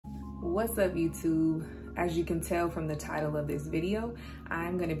What's up, YouTube? As you can tell from the title of this video,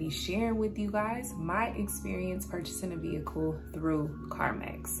 I'm going to be sharing with you guys my experience purchasing a vehicle through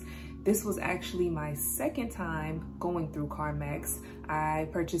Carmax. This was actually my second time going through Carmax. I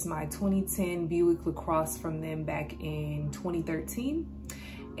purchased my 2010 Buick LaCrosse from them back in 2013,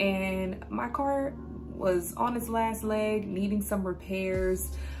 and my car was on its last leg, needing some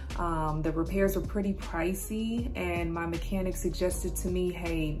repairs. The repairs were pretty pricey, and my mechanic suggested to me,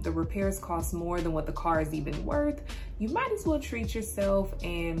 hey, the repairs cost more than what the car is even worth. You might as well treat yourself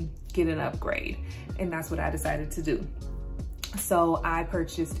and get an upgrade. And that's what I decided to do. So I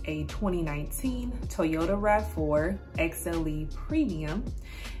purchased a 2019 Toyota RAV4 XLE Premium,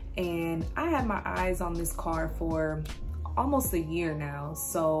 and I had my eyes on this car for almost a year now.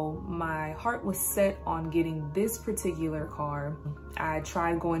 So my heart was set on getting this particular car. I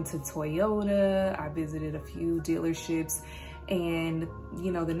tried going to Toyota, I visited a few dealerships, and you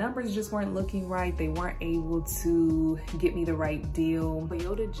know, the numbers just weren't looking right. They weren't able to get me the right deal.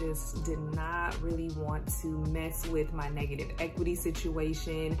 Toyota just did not really want to mess with my negative equity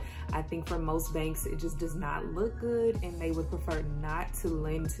situation. I think for most banks, it just does not look good, and they would prefer not to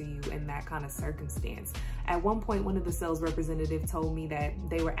lend to you in that kind of circumstance. At one point, one of the sales representatives told me that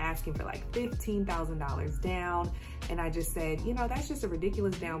they were asking for like $15,000 down. And I just said, you know, that's just a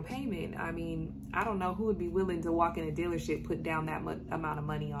ridiculous down payment. I mean, I don't know who would be willing to walk in a dealership, put down that amount of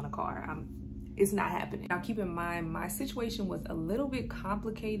money on a car. It's not happening. Now, keep in mind, my situation was a little bit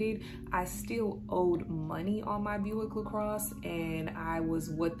complicated. I still owed money on my Buick LaCrosse, and I was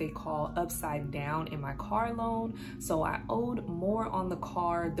what they call upside down in my car loan. So I owed more on the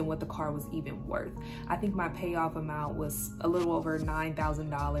car than what the car was even worth. I think my payoff amount was a little over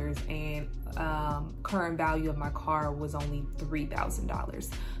 $9,000, and current value of my car was only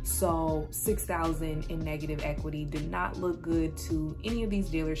 $3,000. So $6,000 in negative equity did not look good to any of these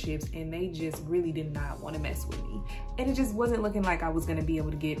dealerships, and they just really did not want to mess with me. And it just wasn't looking like I was going to be able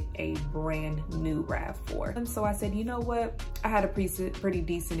to get a brand new RAV4. And so I said, you know what? I had a pretty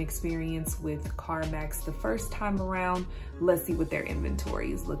decent experience with Carmax the first time around. Let's see what their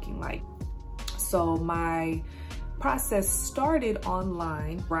inventory is looking like. So my process started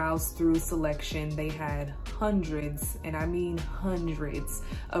online, browsed through selection. They had hundreds, and I mean hundreds,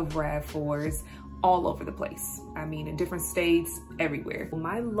 of RAV4s all over the place. I mean, in different states, everywhere.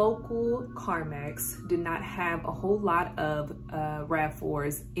 My local Carmax did not have a whole lot of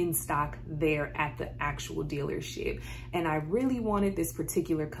RAV4s in stock there at the actual dealership. And I really wanted this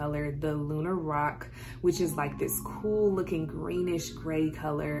particular color, the Lunar Rock, which is like this cool looking greenish gray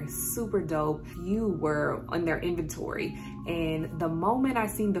color, super dope. Few were on their inventory. And the moment I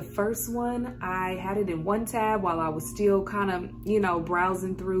seen the first one, I had it in one tab while I was still kind of, you know,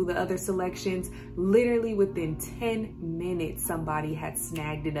 browsing through the other selections. Literally within 10 minutes, somebody had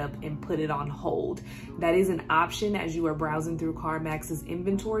snagged it up and put it on hold. That is an option as you are browsing through Carmax's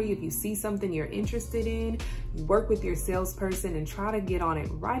inventory. If you see something you're interested in, work with your salesperson and try to get on it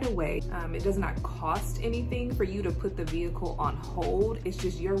right away. It does not cost anything for you to put the vehicle on hold. It's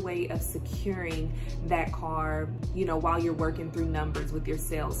just your way of securing that car, you know, while you're working through numbers with your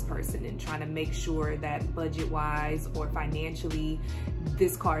salesperson and trying to make sure that budget-wise or financially,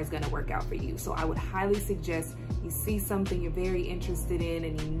 this car is gonna work out for you. So I would highly suggest you see something you're very interested in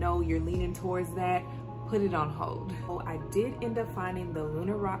and you know you're leaning towards that, put it on hold. So I did end up finding the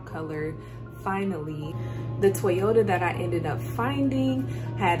Lunar Rock color. Finally, the Toyota that I ended up finding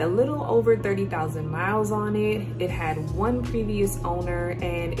had a little over 30,000 miles on it. It had one previous owner,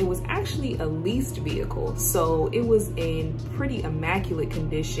 and it was actually a leased vehicle. So it was in pretty immaculate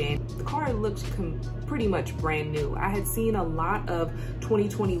condition. The car looked pretty much brand new. I had seen a lot of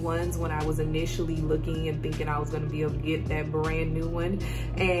 2021s when I was initially looking and thinking I was gonna be able to get that brand new one.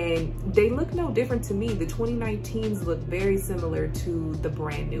 And they look no different to me. The 2019s look very similar to the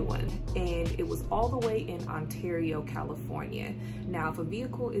brand new one. And it was all the way in Ontario, California. Now, if a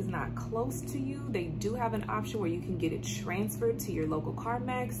vehicle is not close to you, they do have an option where you can get it transferred to your local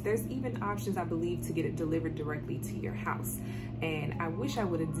Carmax. There's even options, I believe, to get it delivered directly to your house. And I wish I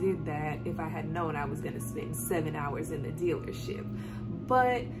would have did that if I had known I was gonna spend 7 hours in the dealership.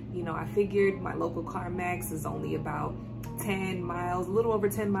 But, you know, I figured my local Carmax is only about 10 miles, a little over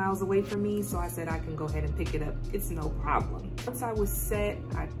 10 miles away from me. So I said I can go ahead and pick it up. It's no problem. Once I was set,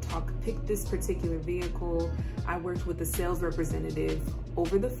 I picked this particular vehicle. I worked with the sales representative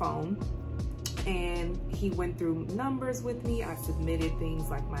over the phone, and he went through numbers with me. I submitted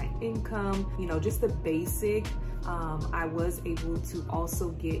things like my income, you know, just the basic. I was able to also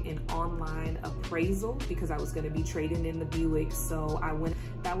get an online appraisal because I was going to be trading in the Buick. So I went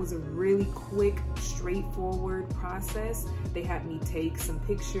That was a really quick, straightforward process. They had me take some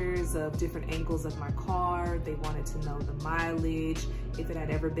pictures of different angles of my car. They wanted to know the mileage, if it had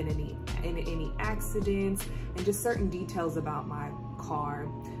ever been in any accidents, and just certain details about my car.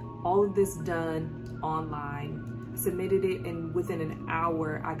 All of this done online. Submitted it, and within an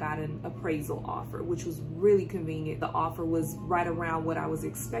hour I got an appraisal offer, which was really convenient. The offer was right around what I was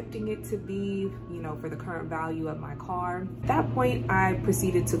expecting it to be, you know, for the current value of my car. At that point, I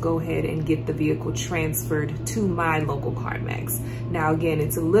proceeded to go ahead and get the vehicle transferred to my local Carmax. Now again,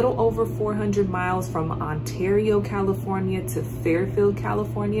 it's a little over 400 miles from Ontario, California to Fairfield,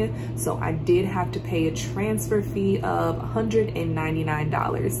 California, so I did have to pay a transfer fee of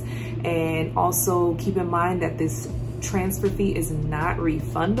 $199. And also keep in mind that this transfer fee is not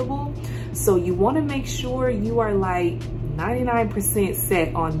refundable. So you want to make sure you are like 99%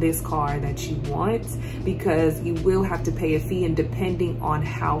 set on this car that you want, because you will have to pay a fee, and depending on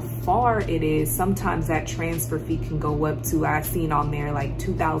how far it is, sometimes that transfer fee can go up to, I've seen on there, like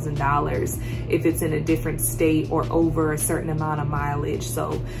 $2,000 if it's in a different state or over a certain amount of mileage.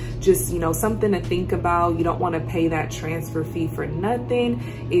 So just, you know, something to think about. You don't want to pay that transfer fee for nothing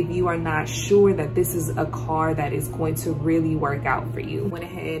if you are not sure that this is a car that is going to really work out for you. Went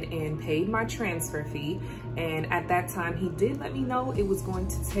ahead and paid my transfer fee, and at that time he did let me know it was going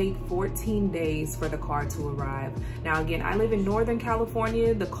to take 14 days for the car to arrive. Now again, I live in Northern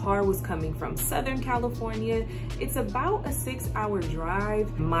California. The car was coming from Southern California. It's about a 6-hour drive.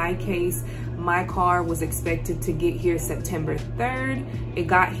 In my case, my car was expected to get here September 3rd. It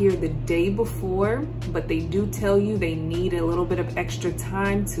got here the day before, but they do tell you they need a little bit of extra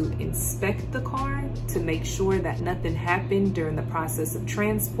time to inspect the car to make sure that nothing happened during the process of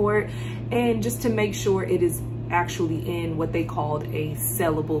transport, and just to make sure it is actually in what they called a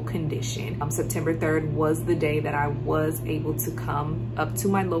sellable condition. September 3rd was the day that I was able to come up to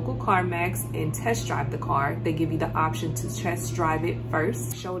my local Carmax and test drive the car. They give you the option to test drive it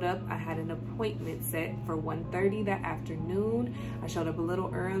first. Showed up, I had an appointment set for 1:30 that afternoon. I showed up a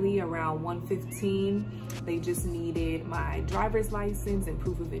little early, around 1:15. They just needed my driver's license and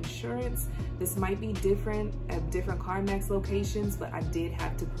proof of insurance. This might be different at different Carmax locations, but I did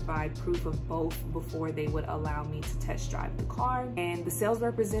have to provide proof of both before they would allow me to test drive the car. And the sales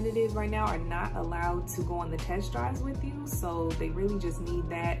representatives right now are not allowed to go on the test drives with you, so they really just need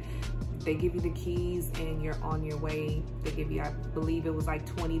that. They give you the keys and you're on your way. They give you, I believe it was like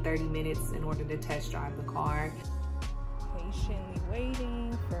 20-30 minutes in order to test drive the car. Patiently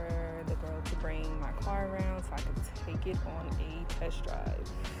waiting for the girl to bring my car around so I could take it on a test drive.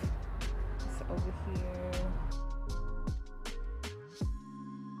 It's over here.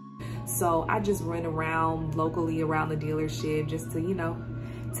 So I just ran around locally around the dealership just to, you know,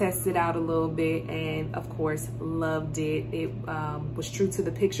 test it out a little bit, and of course loved it. It was true to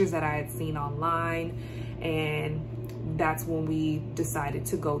the pictures that I had seen online, and that's when we decided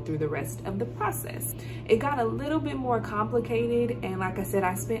to go through the rest of the process. It got a little bit more complicated, and like I said,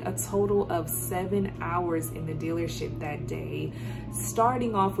 I spent a total of 7 hours in the dealership that day.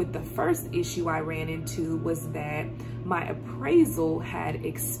 Starting off with the first issue I ran into was that my appraisal had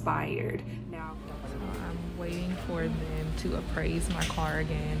expired. Now, I'm waiting for them to appraise my car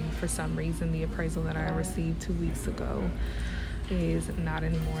again. For some reason, the appraisal that I received 2 weeks ago is not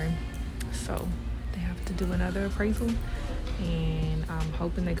anymore. So they have to do another appraisal, and I'm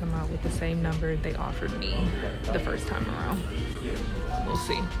hoping they come out with the same number they offered me the first time around. We'll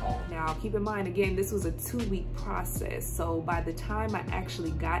see. Now, keep in mind, again, this was a 2-week process. So by the time I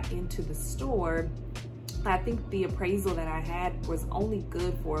actually got into the store, I think the appraisal that I had was only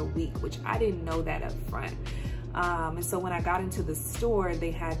good for a week, which I didn't know that up front. And so when I got into the store,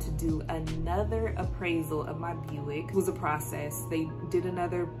 they had to do another appraisal of my Buick. It was a process. They did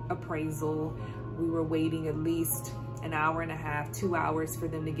another appraisal. We were waiting at least an hour and a half, 2 hours for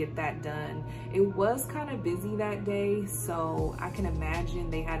them to get that done. It was kind of busy that day, so I can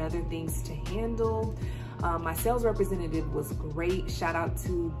imagine they had other things to handle. My sales representative was great. Shout out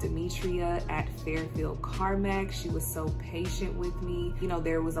to Demetria at Fairfield Carmax. She was so patient with me. You know,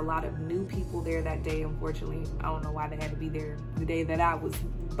 there was a lot of new people there that day. Unfortunately, I don't know why they had to be there the day that I was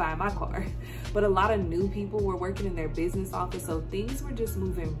buying my car, but a lot of new people were working in their business office, so things were just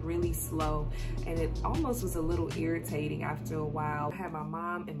moving really slow, and it almost was a little irritating after a while. I had my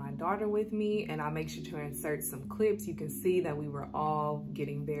mom and my daughter with me, and I'll make sure to insert some clips. You can see that we were all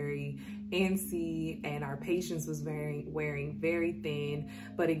getting very antsy, and our patience was wearing very thin.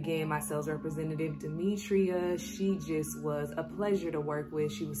 But again, my sales representative, Demetria, she just was a pleasure to work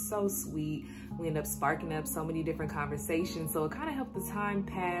with. She was so sweet. We ended up sparking up so many different conversations, so it kind of helped the time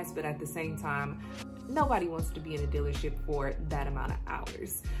pass, but at the same time, nobody wants to be in a dealership for that amount of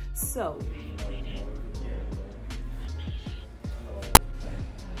hours. So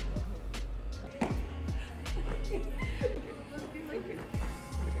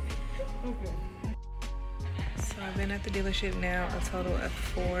I've been at the dealership now a total of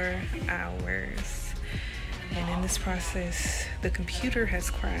 4 hours, and in this process the computer has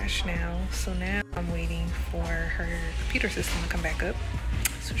crashed now, so now I'm waiting for her computer system to come back up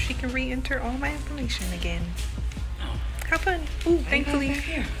so she can re-enter all my information again. Have fun. Ooh, thankfully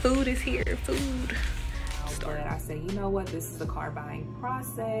food is here. Food. But I said, you know what, this is a car buying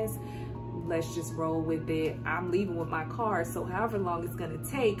process, let's just roll with it. I'm leaving with my car, so however long it's gonna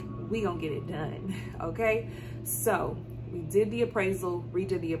take, we gonna get it done. Okay, so we did the appraisal,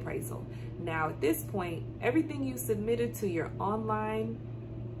 redid the appraisal. Now at this point, everything you submitted to your online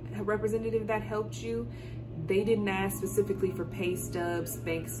representative that helped you, they didn't ask specifically for pay stubs,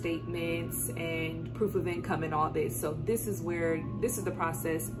 bank statements, and proof of income and all this. So this is the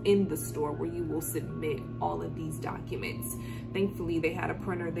process in the store where you will submit all of these documents. Thankfully, they had a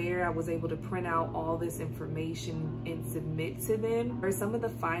printer there. I was able to print out all this information and submit to them. Or some of the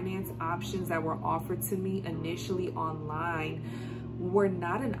finance options that were offered to me initially online were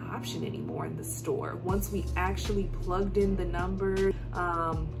not an option anymore in the store. Once we actually plugged in the numbers,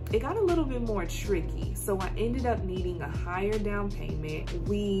 it got a little bit more tricky. So I ended up needing a higher down payment.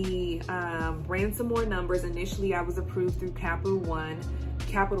 We ran some more numbers. Initially, I was approved through Capital One.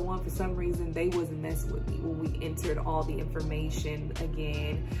 Capital One, for some reason, they wasn't messing with me when we entered all the information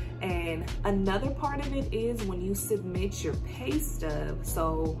again. And another part of it is when you submit your pay stub.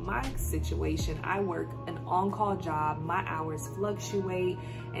 So my situation, I work an on-call job, my hours fluctuate,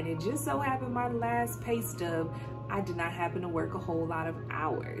 and it just so happened my last pay stub, I did not happen to work a whole lot of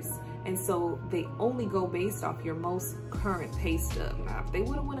hours. And so they only go based off your most current pay stub. Now, if they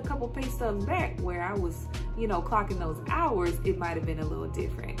would have went a couple pay stubs back where I was, you know, clocking those hours, it might have been a little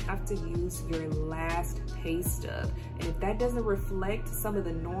different. You have to use your last pay stub. And if that doesn't reflect some of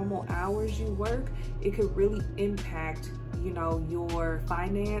the normal hours you work, it could really impact, you know, your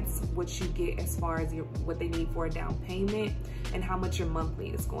finance, what you get as far as what they need for a down payment and how much your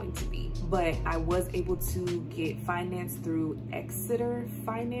monthly is going to be. But I was able to get finance through Exeter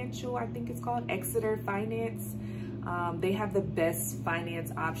Financial, I think it's called, Exeter Finance. They have the best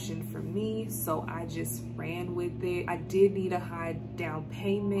finance option for me, so I just ran with it. I did need a high down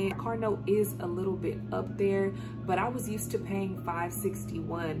payment. Car note is a little bit up there, but I was used to paying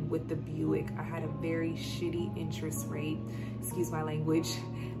 $561 with the Buick. I had a very shitty interest rate, excuse my language,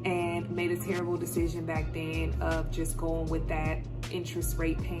 and made a terrible decision back then of just going with that interest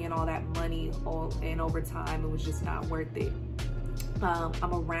rate, paying all that money and over time, it was just not worth it.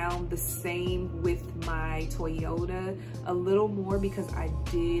 I'm around the same with my Toyota, a little more because I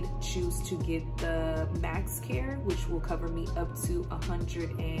did choose to get the Max Care, which will cover me up to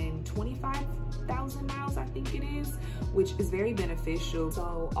 125,000 miles, I think it is, which is very beneficial.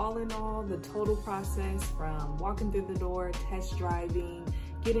 So all in all, the total process from walking through the door, test driving,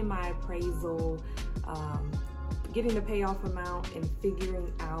 getting my appraisal, getting the payoff amount, and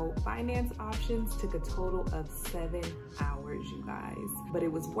figuring out finance options took a total of 7 hours, you guys. But it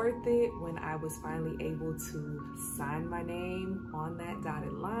was worth it when I was finally able to sign my name on that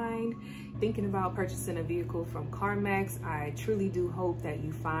dotted line. Thinking about purchasing a vehicle from Carmax, I truly do hope that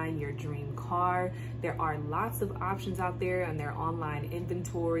you find your dream car. There are lots of options out there on their online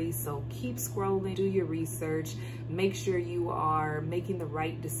inventory, so keep scrolling, do your research, make sure you are making the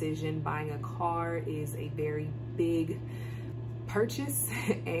right decision. Buying a car is a very big purchase,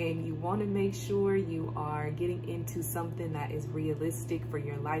 and you want to make sure you are getting into something that is realistic for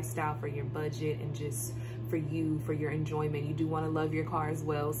your lifestyle, for your budget, and just for you, for your enjoyment. You do want to love your car as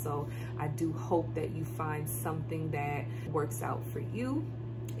well, so I do hope that you find something that works out for you.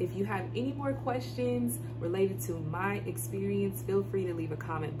 If you have any more questions related to my experience, feel free to leave a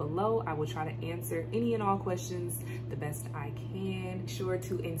comment below. I will try to answer any and all questions the best I can. Be sure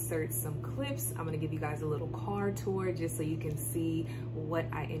to insert some clips. I'm gonna give you guys a little car tour just so you can see what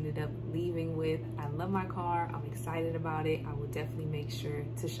I ended up leaving with. I love my car, I'm excited about it. I will definitely make sure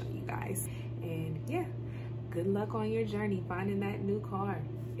to show you guys. And yeah, good luck on your journey finding that new car.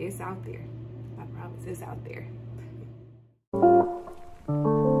 It's out there. I promise, it's out there.